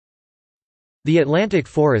The Atlantic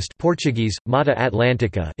forest Portuguese, Mata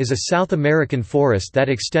Atlântica is a South American forest that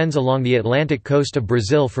extends along the Atlantic coast of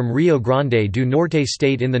Brazil from Rio Grande do Norte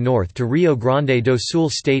state in the north to Rio Grande do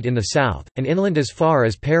Sul state in the south, and inland as far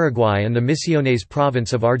as Paraguay and the Misiones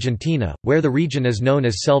province of Argentina, where the region is known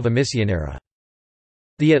as Selva Missionera.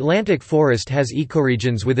 The Atlantic forest has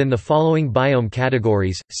ecoregions within the following biome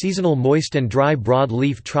categories: seasonal moist and dry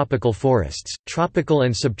broadleaf tropical forests, tropical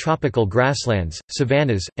and subtropical grasslands,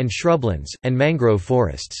 savannas, and shrublands, and mangrove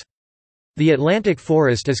forests. The Atlantic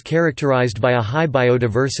forest is characterized by a high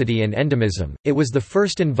biodiversity and endemism. It was the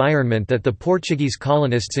first environment that the Portuguese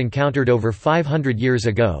colonists encountered over 500 years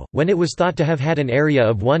ago, when it was thought to have had an area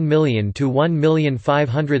of 1 million to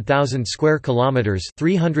 1,500,000 square kilometers,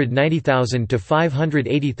 390,000 to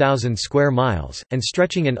 580,000 square miles, and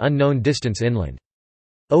stretching an unknown distance inland.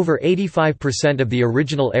 Over 85% of the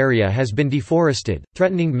original area has been deforested,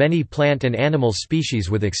 threatening many plant and animal species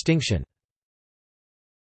with extinction.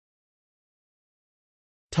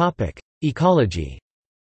 Ecology.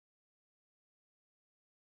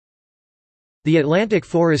 The Atlantic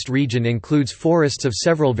forest region includes forests of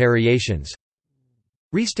several variations.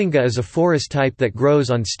 Restinga is a forest type that grows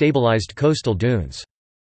on stabilized coastal dunes.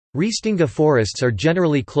 Restinga forests are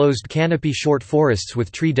generally closed canopy short forests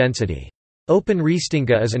with tree density. Open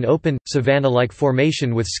Restinga is an open, savanna-like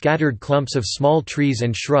formation with scattered clumps of small trees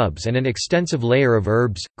and shrubs and an extensive layer of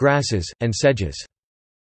herbs, grasses, and sedges.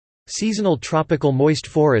 Seasonal tropical moist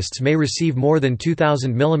forests may receive more than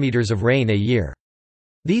 2,000 mm of rain a year.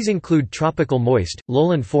 These include tropical moist,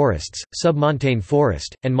 lowland forests, submontane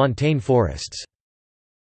forest, and montane forests.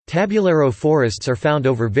 Tabulero forests are found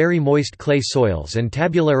over very moist clay soils, and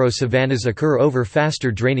tabulero savannas occur over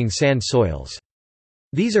faster draining sand soils.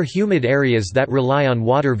 These are humid areas that rely on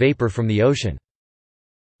water vapor from the ocean.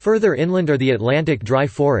 Further inland are the Atlantic dry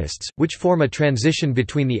forests, which form a transition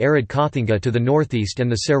between the arid Caatinga to the northeast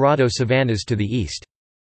and the Cerrado savannas to the east.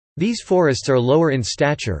 These forests are lower in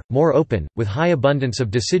stature, more open, with high abundance of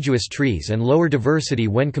deciduous trees and lower diversity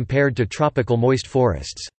when compared to tropical moist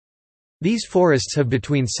forests. These forests have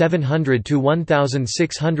between 700 to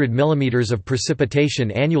 1,600 mm of precipitation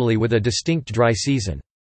annually with a distinct dry season.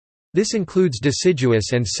 This includes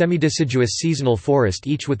deciduous and semideciduous seasonal forest,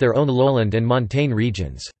 each with their own lowland and montane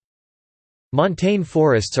regions. Montane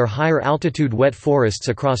forests are higher altitude wet forests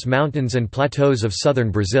across mountains and plateaus of southern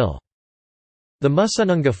Brazil. The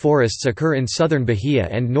Musununga forests occur in southern Bahia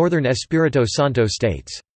and northern Espírito Santo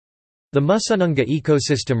states. The Musununga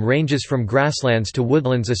ecosystem ranges from grasslands to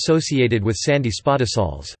woodlands associated with sandy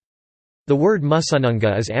spotisols. The word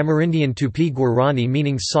Musununga is Amerindian Tupi-Guarani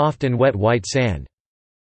meaning soft and wet white sand.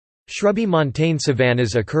 Shrubby montane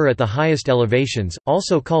savannas occur at the highest elevations,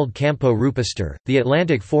 also called Campo Rupestre. The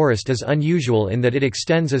Atlantic forest is unusual in that it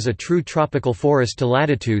extends as a true tropical forest to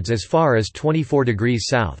latitudes as far as 24 degrees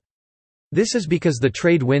south. This is because the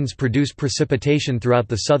trade winds produce precipitation throughout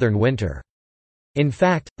the southern winter. In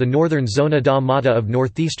fact, the northern Zona da Mata of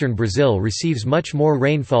northeastern Brazil receives much more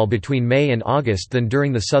rainfall between May and August than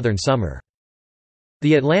during the southern summer.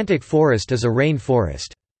 The Atlantic forest is a rain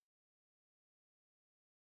forest.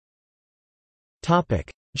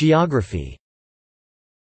 Geography.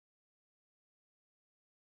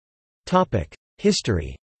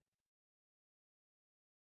 History.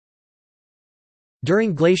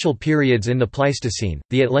 During glacial periods in the Pleistocene,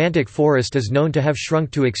 the Atlantic forest is known to have shrunk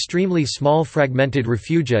to extremely small fragmented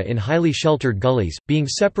refugia in highly sheltered gullies, being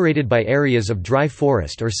separated by areas of dry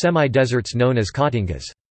forest or semi-deserts known as caatingas.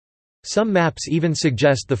 Some maps even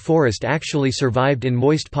suggest the forest actually survived in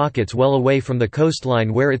moist pockets well away from the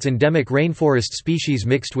coastline where its endemic rainforest species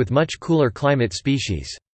mixed with much cooler climate species.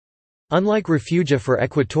 Unlike refugia for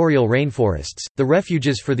equatorial rainforests, the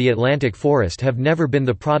refuges for the Atlantic forest have never been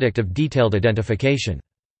the product of detailed identification.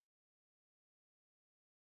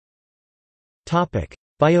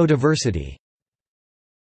 Biodiversity.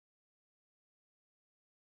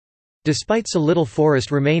 Despite so little forest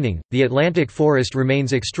remaining, the Atlantic forest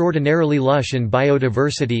remains extraordinarily lush in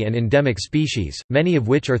biodiversity and endemic species, many of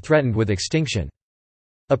which are threatened with extinction.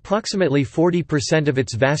 Approximately 40% of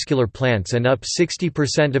its vascular plants and up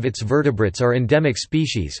 60% of its vertebrates are endemic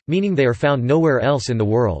species, meaning they are found nowhere else in the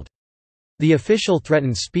world. The official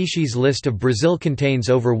threatened species list of Brazil contains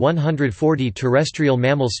over 140 terrestrial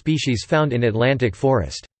mammal species found in Atlantic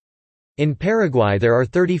forest. In Paraguay there are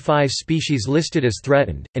 35 species listed as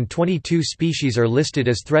threatened, and 22 species are listed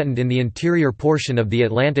as threatened in the interior portion of the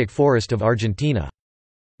Atlantic forest of Argentina.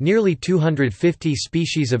 Nearly 250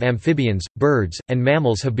 species of amphibians, birds, and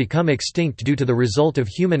mammals have become extinct due to the result of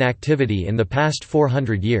human activity in the past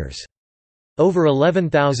 400 years. Over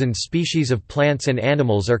 11,000 species of plants and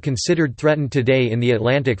animals are considered threatened today in the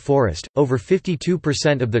Atlantic forest. Over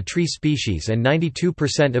 52% of the tree species and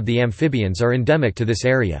 92% of the amphibians are endemic to this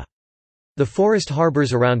area. The forest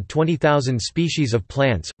harbors around 20,000 species of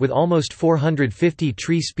plants, with almost 450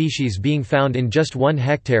 tree species being found in just 1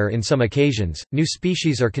 hectare in some occasions. New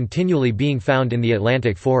species are continually being found in the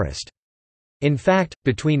Atlantic forest. In fact,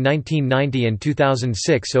 between 1990 and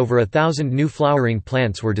 2006 over 1,000 new flowering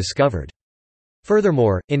plants were discovered.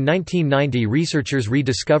 Furthermore, in 1990 researchers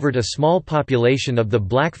rediscovered a small population of the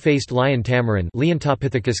black-faced lion tamarin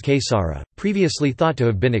Leontopithecus caesara, previously thought to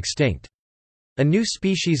have been extinct. A new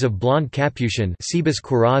species of blonde capuchin Cebus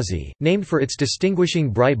quirazi, named for its distinguishing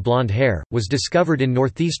bright blonde hair, was discovered in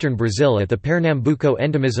northeastern Brazil at the Pernambuco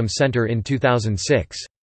Endemism Center in 2006.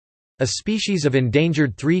 A species of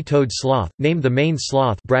endangered three-toed sloth, named the Maine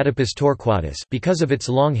sloth Bradypus torquatus because of its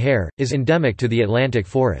long hair, is endemic to the Atlantic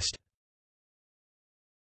forest.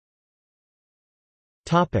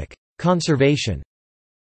 Conservation.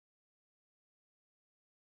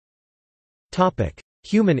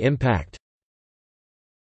 Human impact.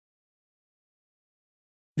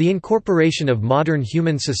 The incorporation of modern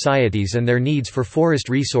human societies and their needs for forest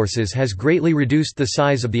resources has greatly reduced the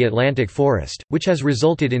size of the Atlantic forest, which has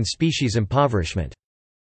resulted in species impoverishment.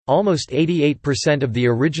 Almost 88% of the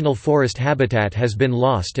original forest habitat has been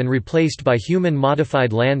lost and replaced by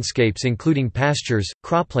human-modified landscapes including pastures,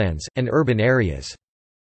 croplands, and urban areas.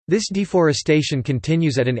 This deforestation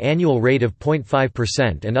continues at an annual rate of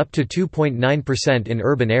 0.5% and up to 2.9% in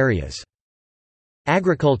urban areas.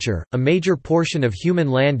 Agriculture – a major portion of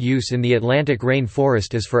human land use in the Atlantic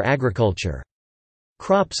rainforest is for agriculture.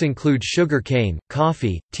 Crops include sugar cane,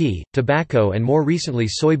 coffee, tea, tobacco and more recently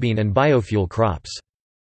soybean and biofuel crops.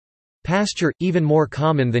 Pasture – even more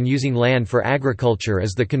common than using land for agriculture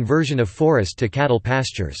is the conversion of forest to cattle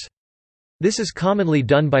pastures. This is commonly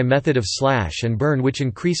done by method of slash and burn, which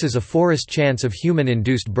increases a forest chance of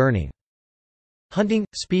human-induced burning. Hunting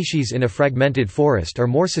 – species in a fragmented forest are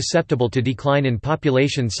more susceptible to decline in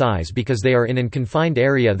population size because they are in an confined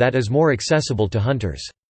area that is more accessible to hunters.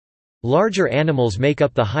 Larger animals make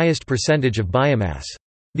up the highest percentage of biomass.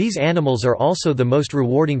 These animals are also the most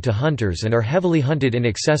rewarding to hunters and are heavily hunted in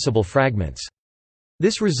accessible fragments.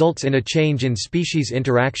 This results in a change in species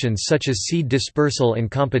interactions such as seed dispersal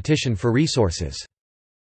and competition for resources.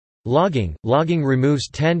 Logging removes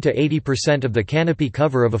 10 to 80% of the canopy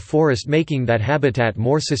cover of a forest, making that habitat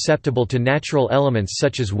more susceptible to natural elements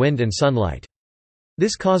such as wind and sunlight.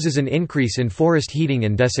 This causes an increase in forest heating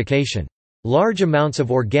and desiccation. Large amounts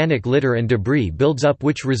of organic litter and debris builds up,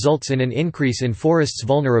 which results in an increase in forests'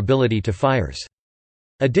 vulnerability to fires.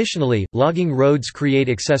 Additionally, logging roads create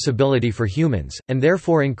accessibility for humans, and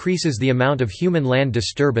therefore increases the amount of human land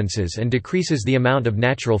disturbances and decreases the amount of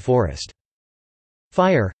natural forest.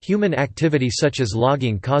 Fire – human activity such as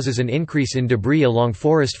logging causes an increase in debris along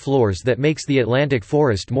forest floors that makes the Atlantic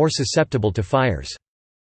forest more susceptible to fires.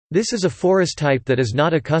 This is a forest type that is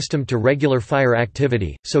not accustomed to regular fire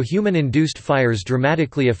activity, so human-induced fires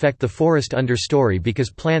dramatically affect the forest understory because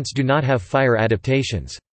plants do not have fire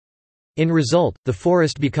adaptations. In result, the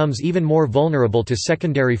forest becomes even more vulnerable to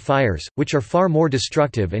secondary fires, which are far more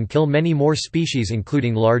destructive and kill many more species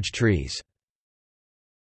including large trees.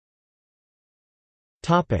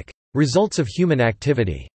 Results of human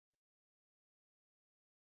activity.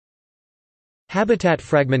 Habitat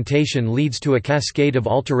fragmentation leads to a cascade of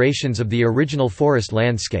alterations of the original forest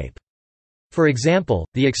landscape. For example,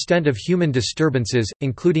 the extent of human disturbances,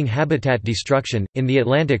 including habitat destruction, in the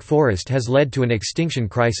Atlantic forest has led to an extinction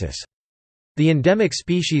crisis. The endemic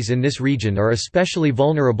species in this region are especially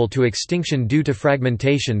vulnerable to extinction due to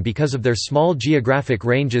fragmentation because of their small geographic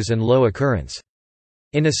ranges and low occurrence.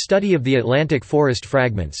 In a study of the Atlantic forest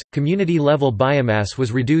fragments, community-level biomass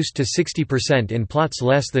was reduced to 60% in plots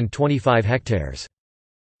less than 25 hectares.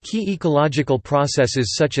 Key ecological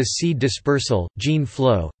processes such as seed dispersal, gene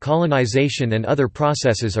flow, colonization and other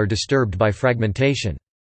processes are disturbed by fragmentation.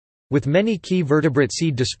 With many key vertebrate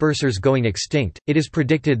seed dispersers going extinct, it is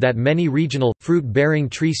predicted that many regional, fruit-bearing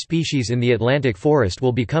tree species in the Atlantic forest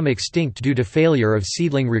will become extinct due to failure of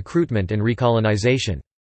seedling recruitment and recolonization.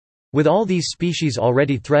 With all these species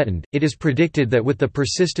already threatened, it is predicted that with the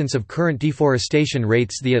persistence of current deforestation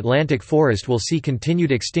rates, the Atlantic forest will see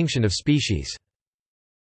continued extinction of species.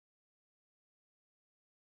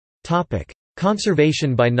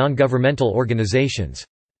 Conservation by non-governmental organizations.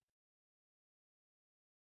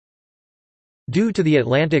 Due to the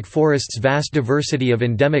Atlantic forest's vast diversity of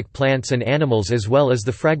endemic plants and animals as well as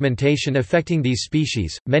the fragmentation affecting these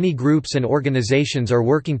species, many groups and organizations are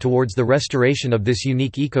working towards the restoration of this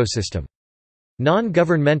unique ecosystem.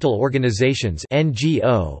 Non-governmental organizations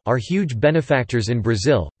 (NGO) are huge benefactors in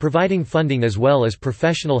Brazil, providing funding as well as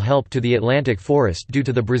professional help to the Atlantic forest due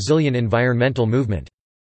to the Brazilian environmental movement.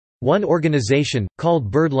 One organization, called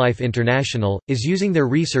BirdLife International, is using their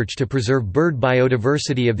research to preserve bird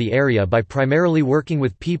biodiversity of the area by primarily working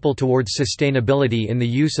with people towards sustainability in the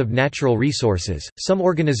use of natural resources. Some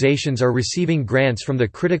organizations are receiving grants from the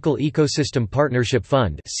Critical Ecosystem Partnership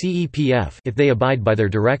Fund (CEPF) if they abide by their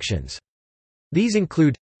directions. These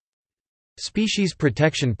include Species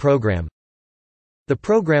Protection Program, the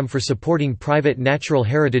Program for Supporting Private Natural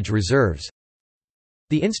Heritage Reserves,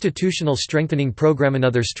 the Institutional Strengthening Program.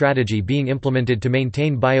 Another strategy being implemented to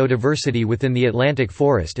maintain biodiversity within the Atlantic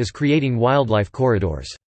forest is creating wildlife corridors.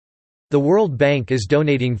 The World Bank is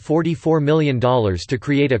donating $44 million to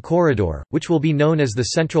create a corridor, which will be known as the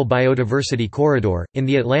Central Biodiversity Corridor, in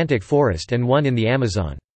the Atlantic forest and one in the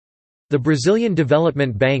Amazon. The Brazilian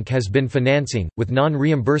Development Bank has been financing, with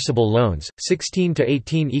non-reimbursable loans, 16 to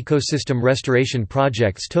 18 ecosystem restoration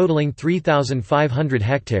projects totaling 3,500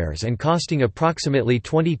 hectares and costing approximately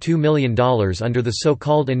 $22 million under the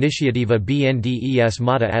so-called Iniciativa BNDES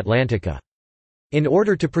Mata Atlântica. In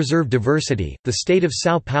order to preserve diversity, the state of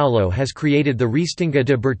São Paulo has created the Restinga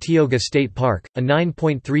de Bertioga State Park, a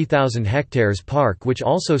 9,300 hectares park which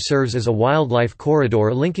also serves as a wildlife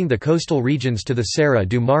corridor linking the coastal regions to the Serra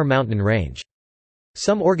do Mar mountain range.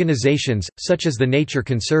 Some organizations, such as the Nature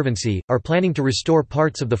Conservancy, are planning to restore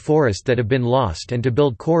parts of the forest that have been lost and to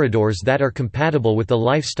build corridors that are compatible with the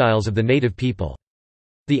lifestyles of the native people.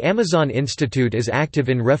 The Amazon Institute is active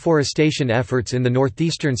in reforestation efforts in the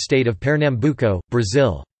northeastern state of Pernambuco,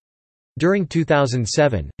 Brazil. During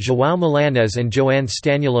 2007, João Milanés and Joanne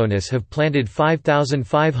Stanilonis have planted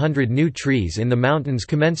 5,500 new trees in the mountains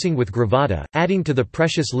commencing with Gravata, adding to the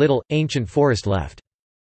precious little, ancient forest left.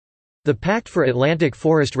 The Pact for Atlantic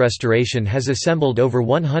Forest Restoration has assembled over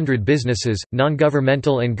 100 businesses,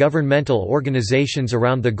 non-governmental and governmental organizations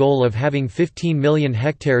around the goal of having 15 million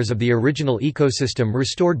hectares of the original ecosystem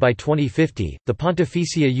restored by 2050. The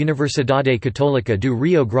Pontificia Universidade Católica do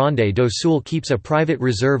Rio Grande do Sul keeps a private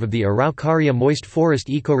reserve of the Araucaria moist forest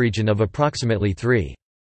ecoregion of approximately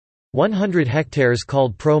 300 hectares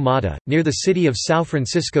called Pro Mata, near the city of São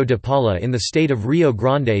Francisco de Paula in the state of Rio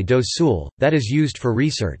Grande do Sul, that is used for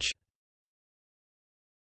research.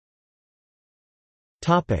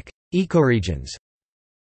 Ecoregions.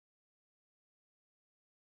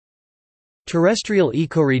 Terrestrial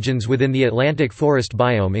ecoregions within the Atlantic forest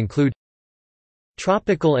biome include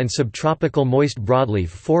tropical and subtropical moist broadleaf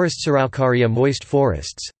forests, Araucaria moist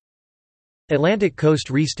forests, Atlantic coast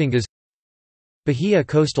restingas, Bahia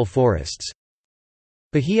coastal forests,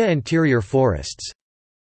 Bahia interior forests,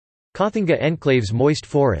 Caatinga enclaves moist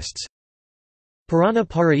forests, Parana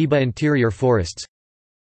Paraíba interior forests,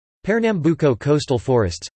 Pernambuco coastal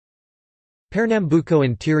forests, Pernambuco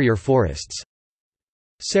interior forests,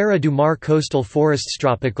 Serra do Mar coastal forests,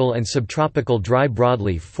 tropical and subtropical dry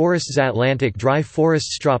broadleaf forests, Atlantic dry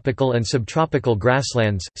forests, tropical and subtropical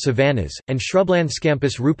grasslands, savannas, and shrublands,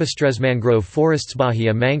 Campus rupestres mangrove forests,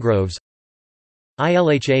 Bahia mangroves,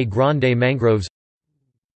 Ilha Grande mangroves,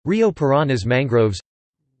 Rio Paranas mangroves,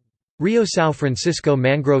 Rio São Francisco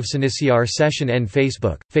mangroves. Iniciar session and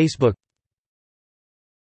Facebook.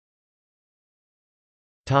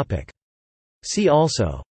 See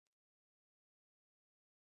also: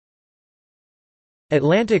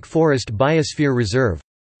 Atlantic Forest Biosphere Reserve,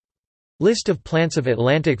 List of plants of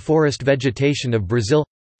Atlantic forest vegetation of Brazil,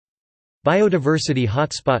 Biodiversity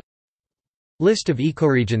hotspot, List of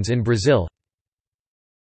ecoregions in Brazil.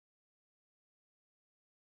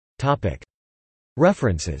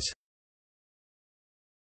 References.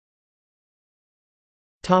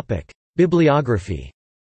 Bibliography.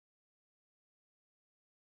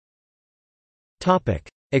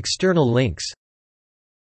 External links.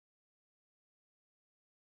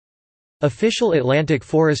 Official Atlantic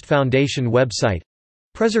Forest Foundation website.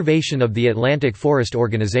 Preservation of the Atlantic Forest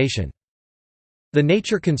Organization. The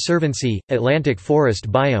Nature Conservancy, Atlantic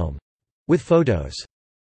Forest Biome. With photos.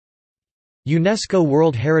 UNESCO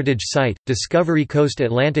World Heritage Site, Discovery Coast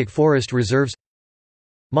Atlantic Forest Reserves.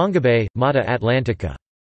 Mongabay, Mata Atlântica.